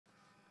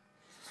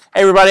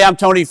Hey everybody, I'm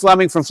Tony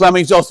Fleming from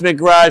Fleming's Ultimate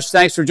Garage.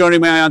 Thanks for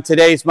joining me on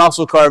today's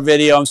muscle car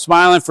video. I'm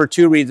smiling for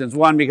two reasons.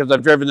 One, because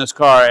I've driven this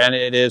car and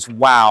it is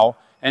wow.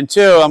 And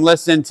two, I'm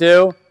listening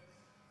to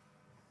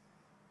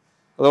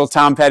a little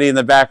Tom Petty in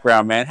the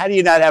background, man. How do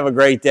you not have a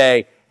great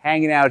day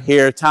hanging out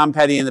here? Tom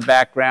Petty in the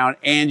background,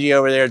 Angie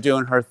over there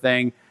doing her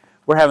thing.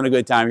 We're having a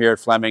good time here at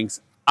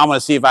Fleming's. I'm going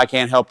to see if I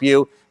can't help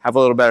you have a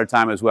little better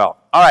time as well.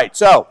 All right,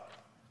 so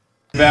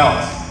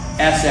Chevelle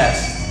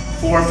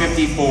SS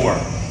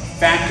 454.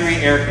 Factory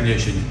air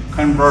conditioned,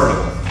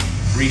 convertible,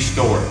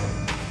 restored.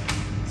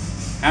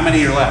 How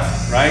many are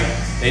left, right?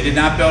 They did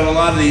not build a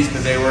lot of these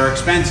because they were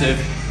expensive.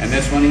 And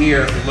this one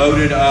here,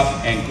 loaded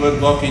up and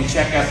good looking.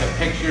 Check out the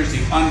pictures,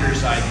 the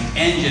underside, the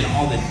engine,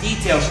 all the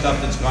detail stuff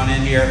that's gone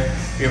in here.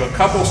 We have a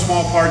couple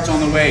small parts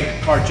on the way.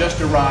 The car just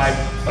arrived,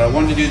 but I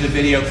wanted to do the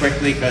video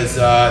quickly because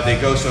they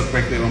go so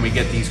quickly when we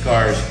get these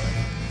cars.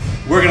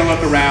 We're gonna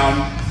look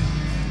around.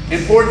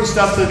 Important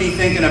stuff to be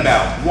thinking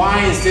about.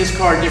 Why is this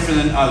car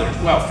different than others?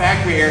 Well,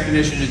 factory air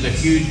conditioning is a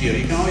huge deal.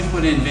 You can always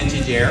put in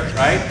vintage air,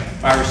 right?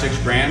 5 or 6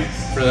 grand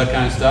for that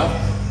kind of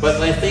stuff. But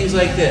like things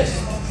like this,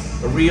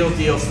 a real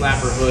deal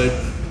flapper hood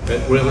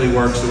that really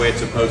works the way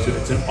it's supposed to.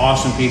 It's an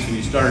awesome piece when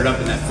you start it up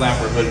and that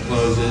flapper hood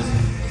closes.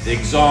 The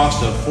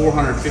exhaust of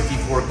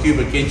 454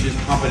 cubic inches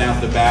pumping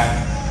out the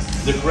back.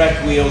 The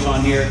correct wheels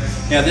on here.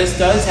 Now this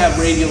does have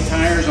radial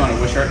tires on it,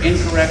 which are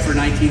incorrect for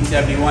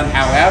 1971.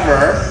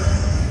 However,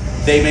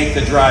 they make the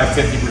drive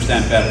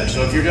 50% better.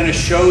 So if you're gonna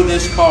show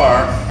this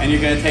car and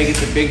you're gonna take it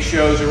to big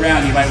shows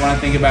around, you might wanna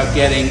think about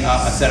getting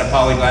a set of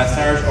polyglass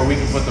tires, or we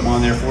can put them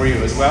on there for you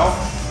as well.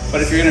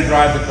 But if you're gonna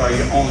drive the car,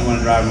 you only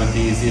wanna drive with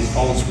these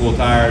old school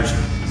tires.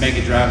 Make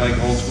it drive like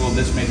old school.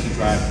 This makes it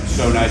drive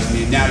so nice.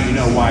 And now you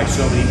know why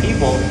so many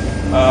people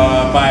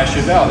buy a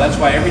Chevelle. That's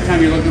why every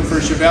time you're looking for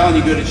a Chevelle and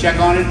you go to check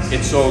on it,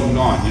 it's sold and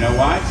gone. You know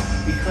why?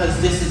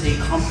 Because this is a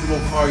comfortable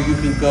car. You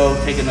can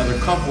go take another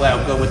couple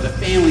out, go with the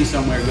family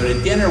somewhere, go to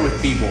dinner with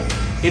people.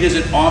 It is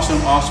an awesome,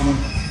 awesome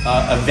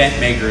event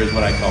maker is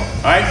what I call it.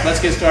 All right,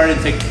 let's get started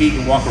and take a peek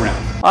and walk around.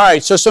 All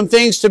right, so some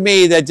things to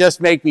me that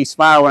just make me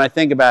smile when I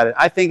think about it.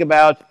 I think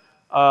about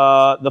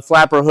the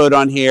flapper hood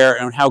on here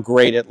and how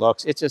great it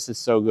looks. It just is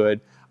so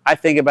good. I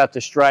think about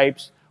the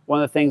stripes.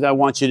 One of the things I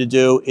want you to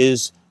do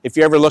is, if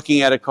you're ever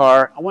looking at a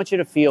car, I want you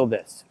to feel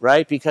this,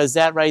 right? Because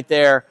that right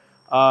there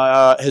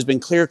has been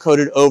clear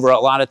coated over a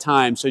lot of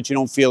times so that you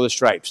don't feel the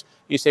stripes.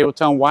 You say, well,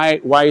 Tom, why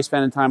are you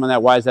spending time on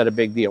that? Why is that a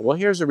big deal? Well,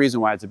 here's the reason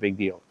why it's a big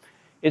deal.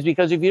 Is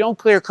because if you don't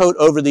clear coat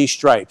over these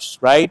stripes,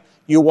 right?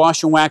 You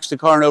wash and wax the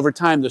car and over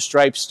time the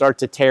stripes start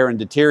to tear and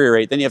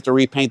deteriorate. Then you have to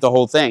repaint the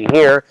whole thing.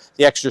 Here,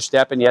 the extra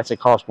step, and yes, it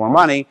costs more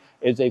money,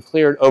 is they've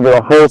cleared over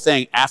the whole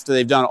thing after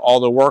they've done all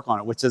the work on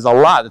it, which is a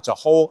lot. It's a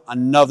whole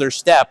another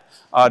step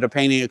to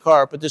painting a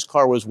car, but this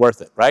car was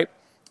worth it, right?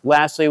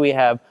 Lastly, we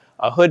have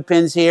hood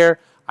pins here.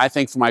 I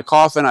think for my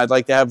coffin, I'd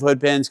like to have hood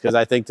pins because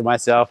I think to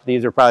myself,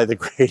 these are probably the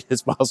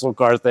greatest muscle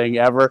car thing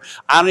ever.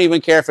 I don't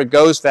even care if it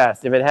goes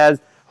fast. If it has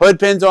hood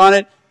pins on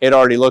it, it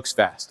already looks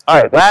fast. All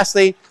right,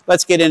 lastly,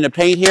 let's get into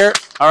paint here,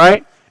 all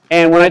right?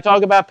 And when I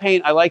talk about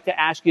paint, I like to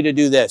ask you to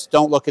do this.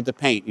 Don't look at the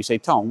paint. You say,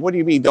 Tom, what do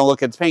you mean don't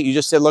look at the paint? You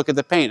just said look at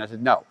the paint. I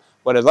said, no.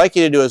 What I'd like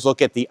you to do is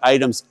look at the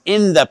items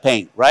in the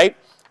paint, right?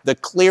 The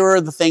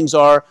clearer the things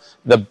are,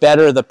 the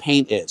better the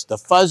paint is. The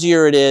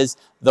fuzzier it is,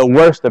 the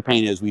worse the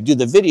paint is. We do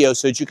the video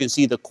so that you can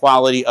see the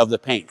quality of the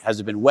paint. Has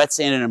it been wet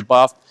sanded and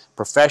buffed,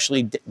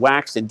 professionally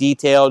waxed and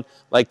detailed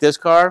like this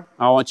car?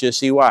 I want you to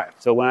see why.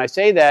 So when I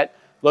say that,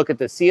 look at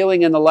the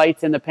ceiling and the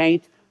lights in the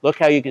paint. Look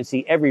how you can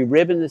see every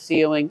rib in the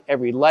ceiling,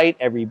 every light,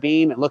 every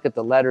beam, and look at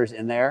the letters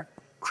in there.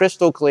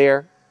 Crystal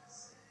clear,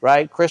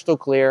 right? Crystal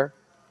clear,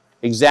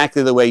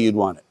 exactly the way you'd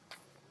want it.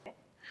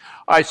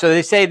 All right, so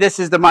they say this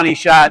is the money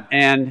shot,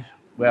 and,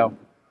 well,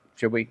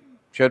 should we?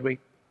 Should we?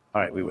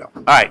 All right, we will.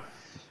 All right,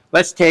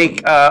 let's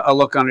take a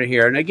look under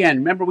here. And again,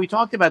 remember, we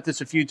talked about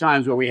this a few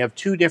times where we have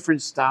two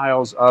different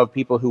styles of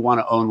people who want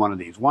to own one of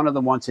these. One of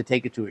them wants to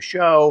take it to a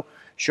show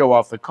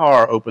off the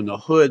car, open the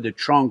hood, the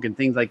trunk, and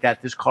things like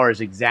that. This car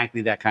is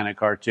exactly that kind of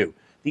car, too.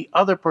 The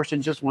other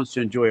person just wants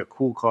to enjoy a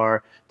cool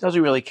car,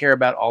 doesn't really care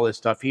about all this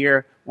stuff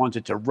here, wants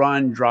it to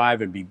run,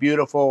 drive, and be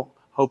beautiful.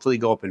 Hopefully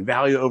go up in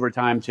value over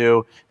time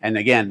too. And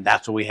again,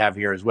 that's what we have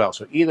here as well.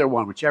 So either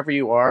one, whichever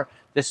you are,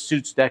 this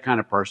suits that kind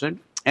of person.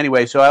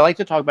 Anyway, so I like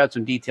to talk about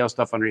some detail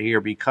stuff under here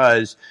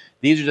because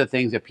these are the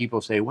things that people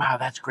say, wow,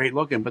 that's great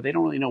looking, but they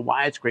don't really know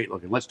why it's great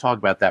looking. Let's talk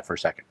about that for a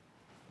second.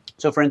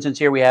 So for instance,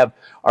 here we have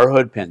our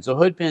hood pins. So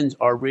hood pins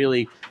are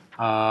really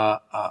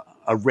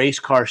a race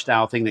car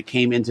style thing that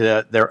came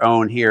into their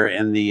own here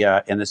in the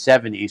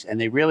 70s, and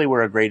they really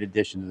were a great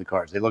addition to the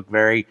cars. They look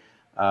very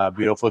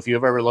beautiful. If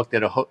you've ever looked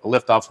at a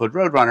lift-off hood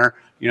Roadrunner,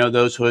 you know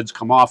those hoods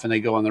come off and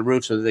they go on the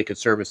roof so that they could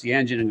service the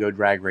engine and go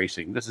drag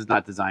racing. This is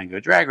not designed to go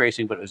drag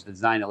racing, but it was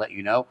designed to let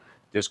you know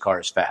this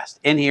car is fast.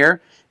 In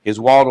here is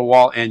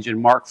wall-to-wall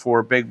engine, Mark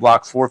IV, big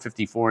block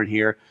 454 in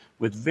here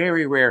with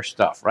very rare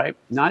stuff, right?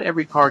 Not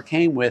every car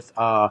came with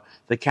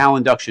the cowl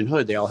induction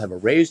hood. They all have a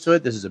raised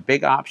hood. This is a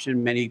big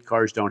option. Many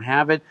cars don't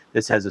have it.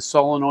 This has a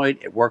solenoid.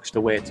 It works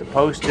the way it's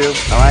supposed to,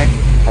 all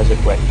right? Has a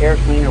wet air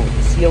cleaner with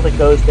the seal that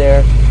goes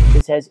there.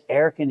 This has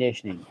air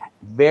conditioning.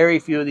 Very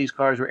few of these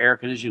cars were air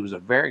conditioning. It was a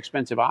very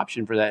expensive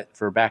option for that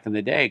for back in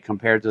the day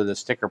compared to the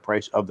sticker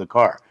price of the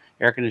car.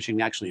 Air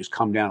conditioning actually has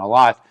come down a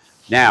lot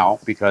now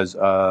because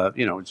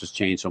you know, it's just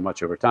changed so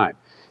much over time.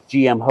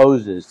 GM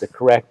hoses, the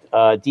correct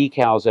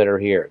decals that are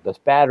here, the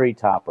battery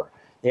topper,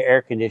 the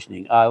air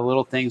conditioning,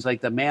 little things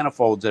like the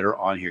manifolds that are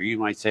on here. You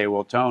might say,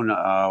 well, Tone,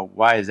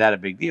 why is that a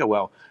big deal?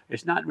 Well,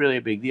 it's not really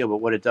a big deal, but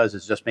what it does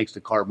is just makes the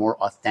car more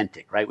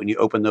authentic, right? When you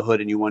open the hood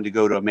and you want to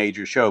go to a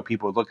major show,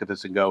 people would look at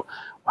this and go,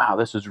 wow,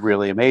 this is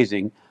really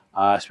amazing,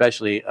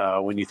 especially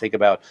when you think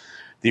about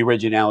the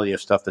originality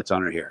of stuff that's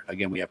under here.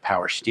 Again, we have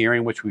power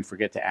steering, which we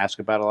forget to ask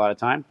about a lot of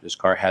time. This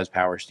car has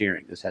power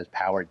steering. This has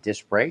power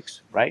disc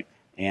brakes, right?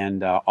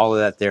 And all of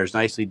that there is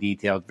nicely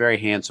detailed, very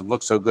handsome,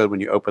 looks so good when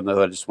you open the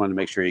hood. I just wanted to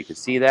make sure you could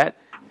see that.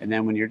 And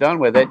then when you're done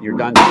with it, you're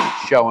done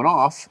showing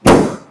off,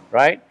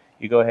 right?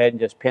 You go ahead and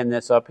just pin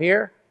this up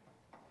here.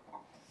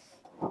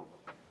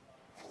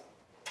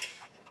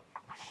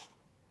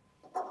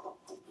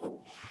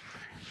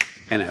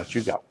 And out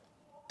you go.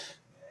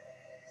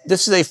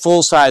 This is a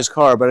full-size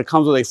car, but it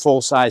comes with a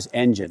full-size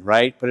engine,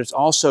 right? But it's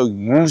also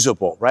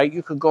usable, right?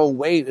 You could go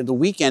away the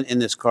weekend in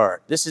this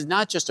car. This is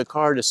not just a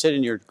car to sit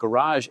in your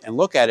garage and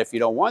look at if you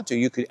don't want to.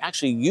 You could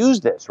actually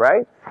use this,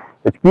 right?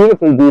 It's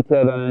beautifully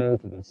detailed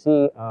underneath. You can see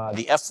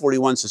the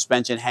F41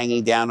 suspension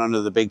hanging down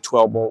under the big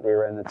 12-bolt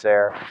rear end that's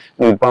there.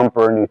 New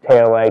bumper, new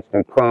taillights,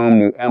 new chrome,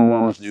 new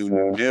emblems,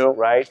 new,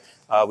 right?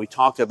 We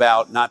talked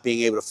about not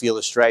being able to feel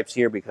the stripes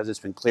here because it's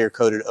been clear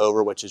coated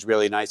over, which is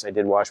really nice. I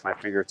did wash my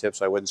fingertips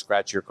so I wouldn't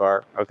scratch your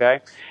car,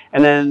 okay?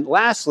 And then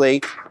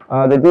lastly,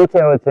 the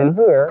detail that's in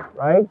here,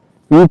 right?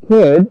 You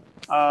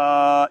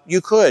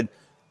could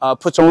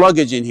put some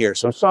luggage in here,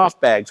 some soft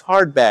bags,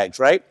 hard bags,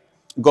 right?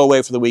 Go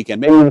away for the weekend.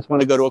 Maybe you just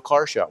want to go to a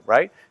car show,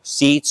 right?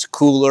 Seats,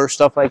 cooler,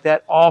 stuff like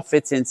that, all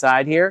fits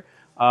inside here.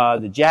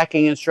 The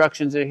jacking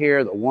instructions are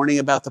here. The warning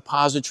about the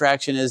positive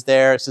traction is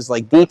there. This is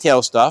like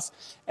detail stuff.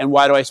 And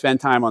why do I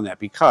spend time on that?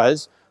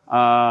 Because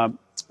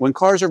when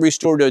cars are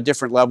restored to a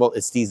different level,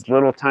 it's these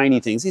little tiny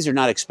things. These are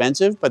not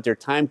expensive, but they're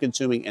time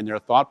consuming and they're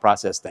thought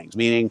process things,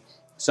 meaning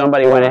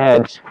somebody went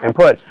ahead and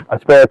put a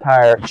spare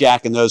tire,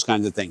 jack, and those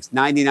kinds of things.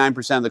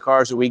 99% of the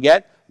cars that we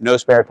get, no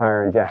spare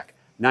tire and jack.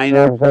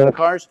 99% of the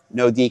cars,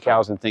 no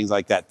decals and things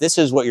like that. This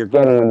is what you're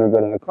getting when you're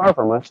getting a car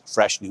from us.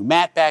 Fresh new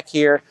mat back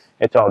here.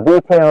 It's all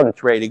detailed.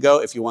 It's ready to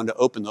go. If you wanted to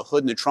open the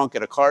hood and the trunk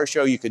at a car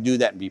show, you could do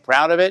that and be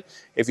proud of it.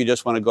 If you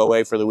just want to go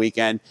away for the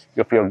weekend,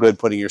 you'll feel good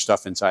putting your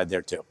stuff inside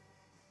there too.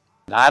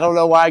 I don't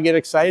know why I get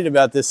excited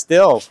about this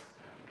still.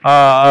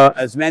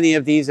 As many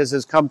of these as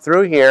has come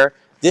through here,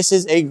 this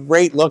is a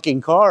great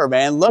looking car,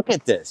 man. Look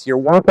at this. You're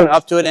walking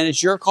up to it and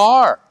it's your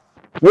car.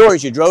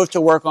 Yours. You drove to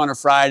work on a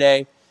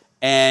Friday.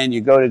 And you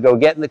go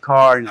get in the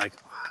car, and you're like,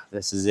 oh,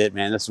 this is it,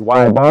 man. This is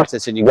why I bought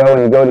this. And you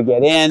go to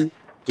get in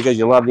because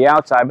you love the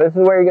outside, but this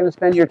is where you're going to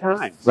spend your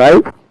time,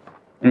 right?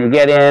 And you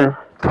get in,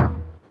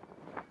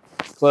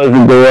 close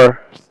the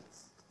door,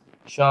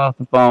 shut off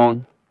the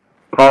phone,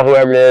 call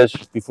whoever it is.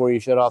 Before you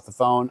shut off the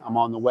phone, I'm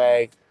on the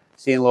way,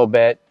 see you in a little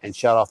bit, and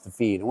shut off the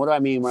feed. And what do I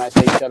mean when I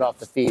say shut off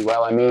the feed?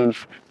 Well, I mean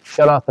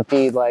shut off the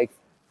feed like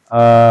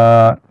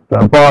the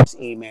boss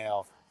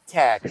email,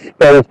 text,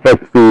 Facebook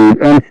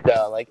feed,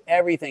 Insta, like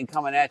everything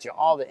coming at you,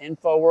 all the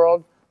info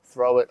world,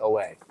 throw it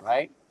away,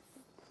 right?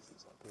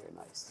 Very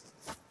nice.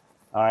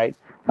 All right.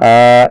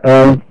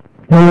 And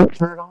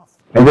turn it off.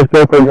 And just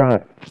go for a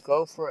drive.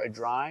 Go for a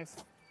drive,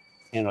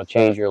 and it'll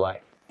change your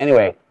life.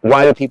 Anyway,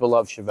 why do people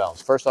love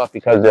Chevelles? First off,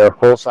 because they're a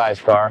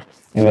full-size car,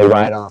 and they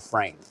ride on a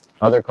frame.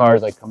 Other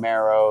cars like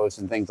Camaros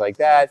and things like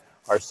that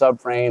are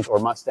subframes, or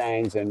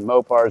Mustangs and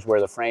Mopars where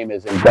the frame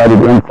is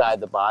embedded inside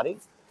the body.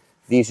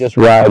 These just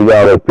ride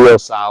well, they feel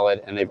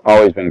solid, and they've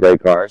always been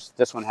great cars.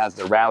 This one has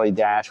the Rally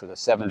Dash with a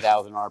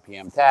 7,000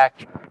 RPM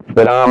tach,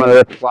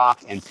 speedometer,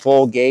 clock, and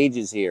full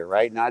gauges here,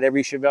 right? Not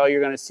every Chevelle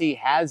you're going to see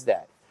has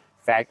that.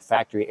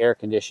 Factory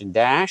air-conditioned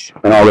dash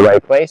in all the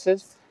right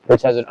places.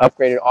 This has an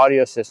upgraded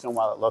audio system.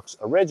 While it looks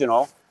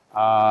original,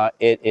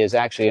 it is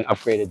actually an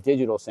upgraded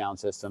digital sound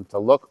system to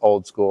look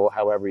old school.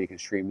 However, you can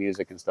stream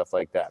music and stuff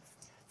like that.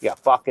 You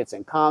got buckets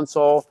and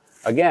console.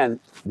 Again,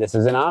 this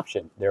is an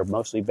option. They're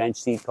mostly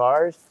bench seat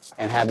cars,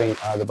 and having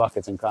the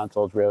buckets and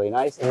console is really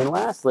nice. And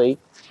lastly,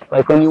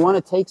 like when you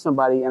want to take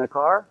somebody in a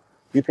car,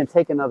 you can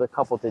take another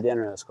couple to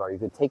dinner in this car. You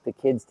can take the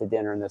kids to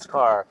dinner in this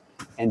car,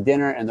 and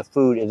dinner and the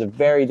food is a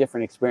very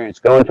different experience.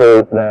 Going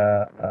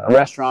to a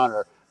restaurant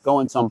or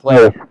going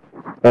someplace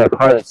in a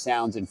car that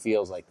sounds and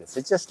feels like this.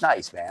 It's just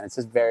nice, man. It's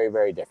just very,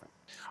 very different.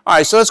 All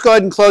right, so let's go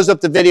ahead and close up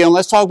the video, and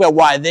let's talk about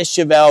why this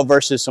Chevelle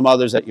versus some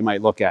others that you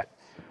might look at.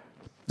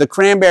 The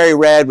cranberry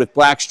red with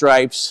black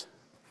stripes,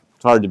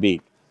 it's hard to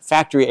beat.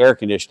 Factory air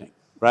conditioning,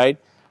 right?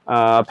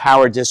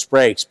 Power disc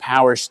brakes,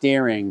 power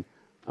steering,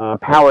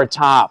 power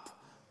top,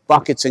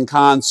 buckets and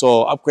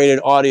console, upgraded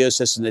audio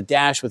system, the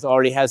dash with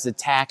already has the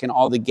tack and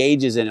all the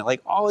gauges in it.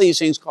 Like, all of these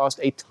things cost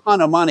a ton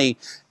of money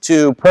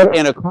to put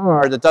in a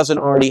car that doesn't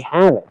already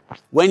have it.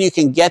 When you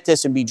can get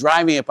this and be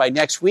driving it by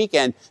next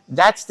weekend,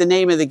 that's the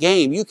name of the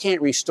game. You can't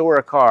restore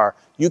a car.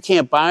 You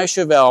can't buy a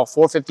Chevelle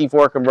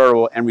 454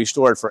 convertible and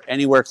restore it for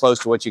anywhere close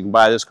to what you can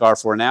buy this car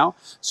for now.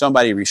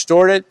 Somebody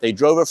restored it, they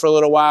drove it for a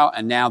little while,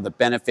 and now the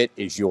benefit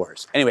is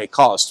yours. Anyway,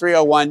 call us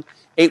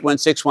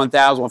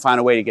 301-816-1000. We'll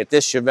find a way to get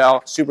this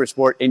Chevelle Super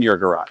Sport in your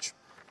garage.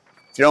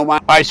 If you don't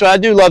mind. All right, so I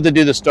do love to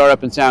do the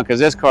startup and sound because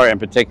this car in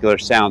particular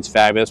sounds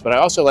fabulous, but I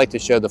also like to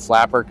show the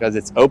flapper because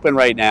it's open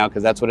right now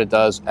because that's what it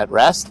does at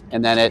rest,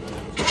 and then it...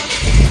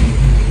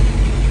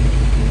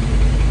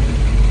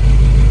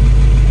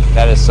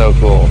 That is so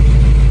cool,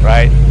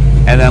 right?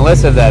 And then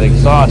listen to that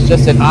exhaust,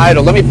 just an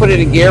idle. Let me put it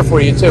in gear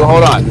for you too,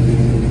 hold on.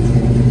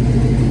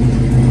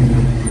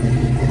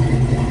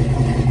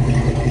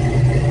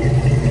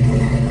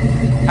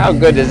 How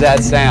good does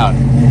that sound?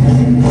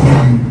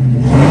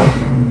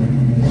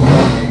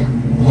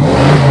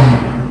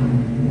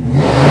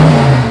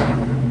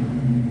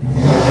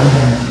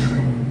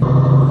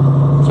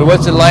 So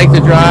what's it like to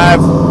drive?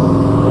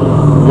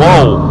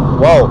 Whoa,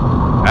 whoa,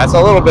 that's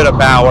a little bit of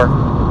power.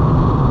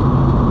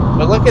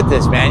 But look at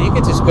this, man. You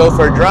can just go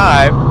for a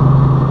drive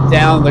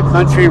down the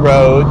country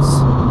roads.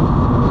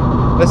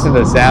 Listen to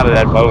the sound of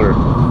that motor.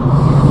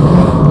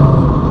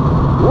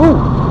 Woo,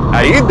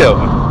 how you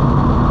doing?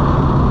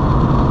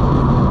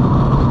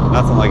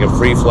 Nothing like a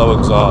free flow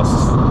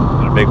exhaust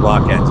and a big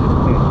block engine.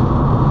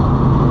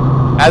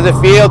 How's it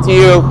feel to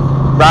you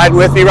riding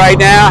with me right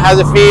now? How's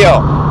it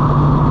feel?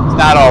 It's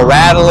not all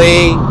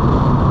rattly.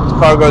 This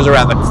car goes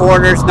around the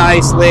corners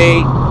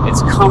nicely.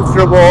 It's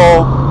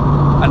comfortable.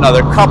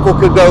 Another couple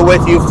could go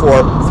with you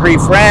for 3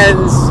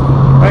 friends.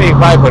 Well, you can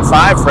probably put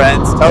 5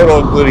 friends total,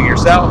 including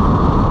yourself.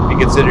 You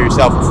consider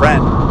yourself a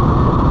friend.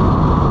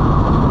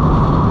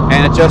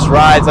 And it just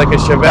rides like a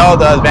Chevelle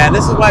does, man.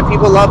 This is why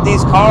people love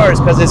these cars,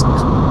 because this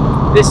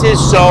is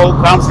so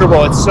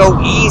comfortable. It's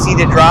so easy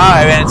to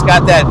drive, and it's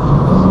got that...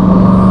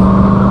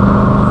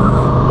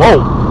 Whoa!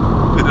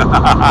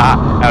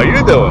 How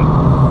you doing?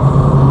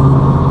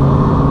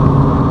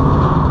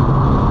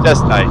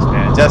 Just nice,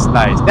 man. Just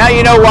nice. Now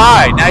you know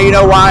why. Now you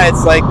know why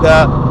it's like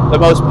the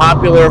most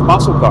popular of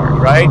muscle cars,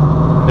 right?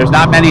 There's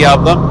not many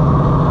of them.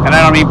 And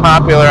I don't mean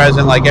popular as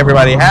in like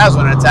everybody has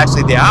one. It's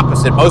actually the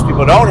opposite. Most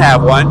people don't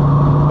have one,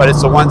 but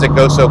it's the ones that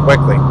go so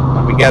quickly.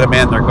 When we get them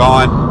in, they're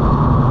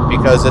gone.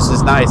 Because this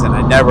is nice, and we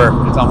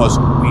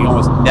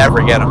almost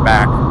never get them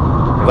back.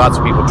 Lots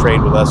of people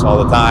trade with us all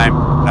the time.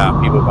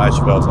 People who buy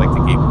Chevelles like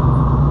to keep them.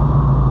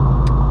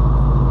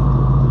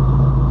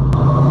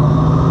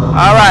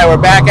 All right, we're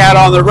back out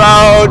on the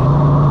road,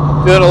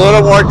 doing a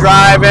little more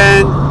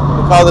driving.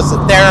 We call this a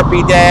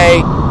therapy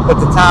day. Put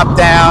the top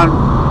down,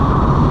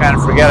 kind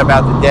of forget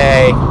about the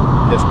day,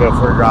 just go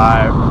for a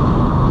drive.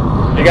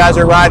 You guys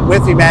are riding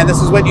with me, man.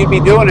 This is what you'd be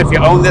doing if you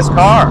owned this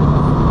car.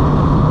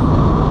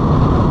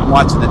 I'm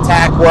watching the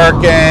tack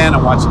working,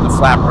 I'm watching the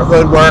flapper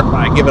hood work when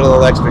I give it a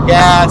little extra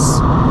gas.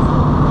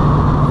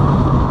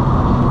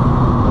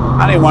 I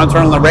don't even want to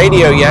turn on the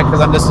radio yet because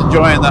I'm just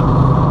enjoying that.